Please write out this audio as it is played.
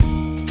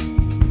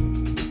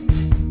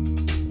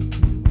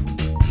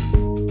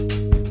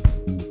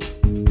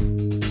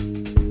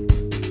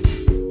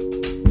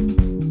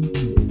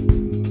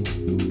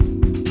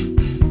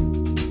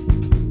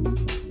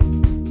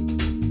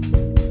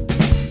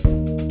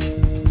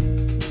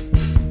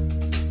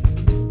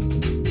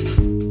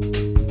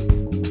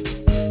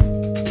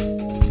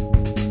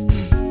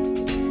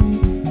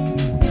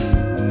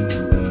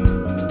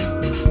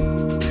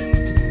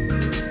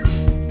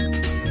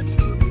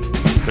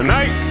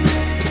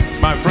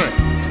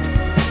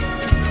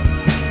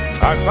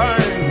I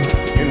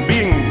find in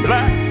being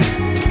black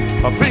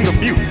a thing of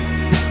beauty,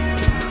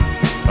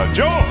 a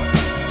joy,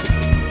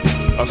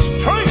 a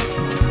strength,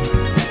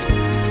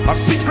 a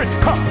secret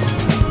cup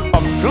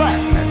of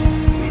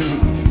gladness,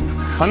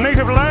 a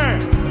native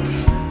land,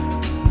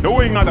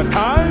 knowing neither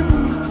time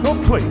nor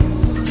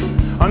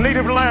place, a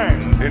native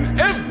land in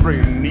every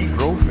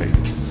Negro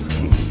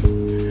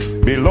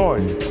face. Be loyal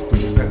to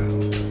yourself.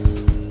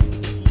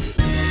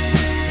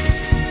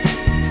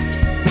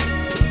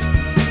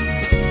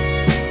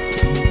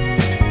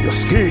 Your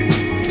skin,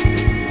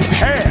 your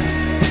hair,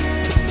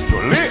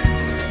 your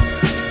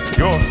lips,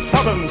 your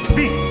southern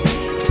speech,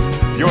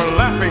 your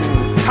laughing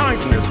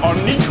kindness are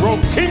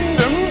Negro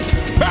kingdoms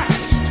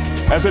vast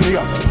as any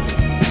other,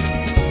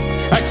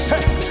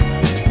 except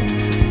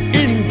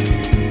in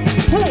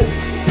full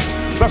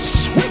the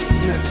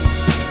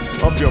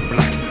sweetness of your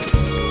blackness,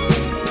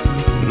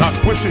 not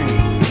wishing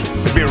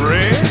to be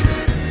red,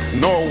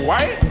 nor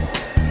white,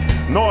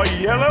 nor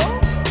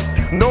yellow,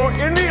 nor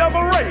any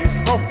other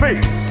race or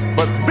face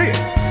but this.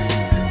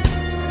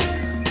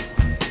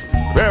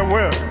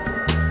 Farewell,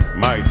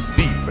 my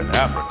deep and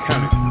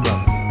Africanic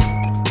brother.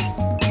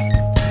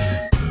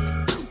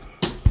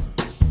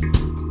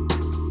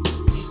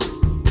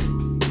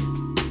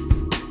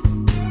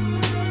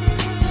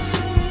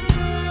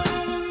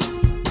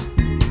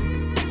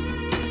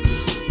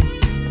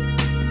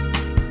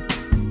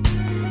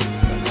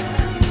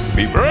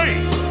 Be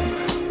brave.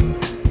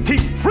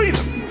 Keep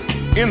freedom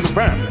in the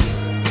family.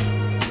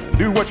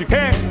 Do what you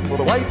can for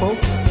the white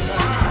folks.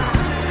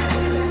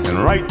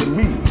 And write to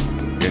me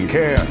in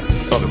care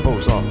of the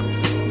post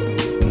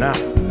office. Now.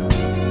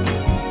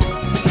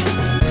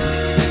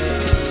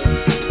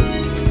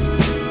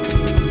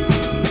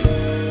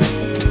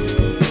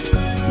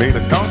 May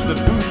the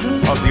Constitution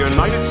of the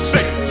United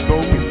States go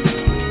with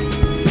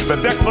you.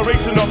 The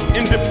Declaration of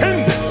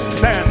Independence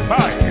stand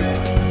by you.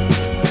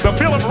 The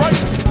Bill of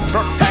Rights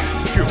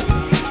protect you.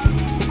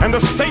 And the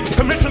State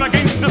Commission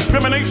Against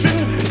Discrimination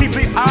keep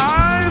the eye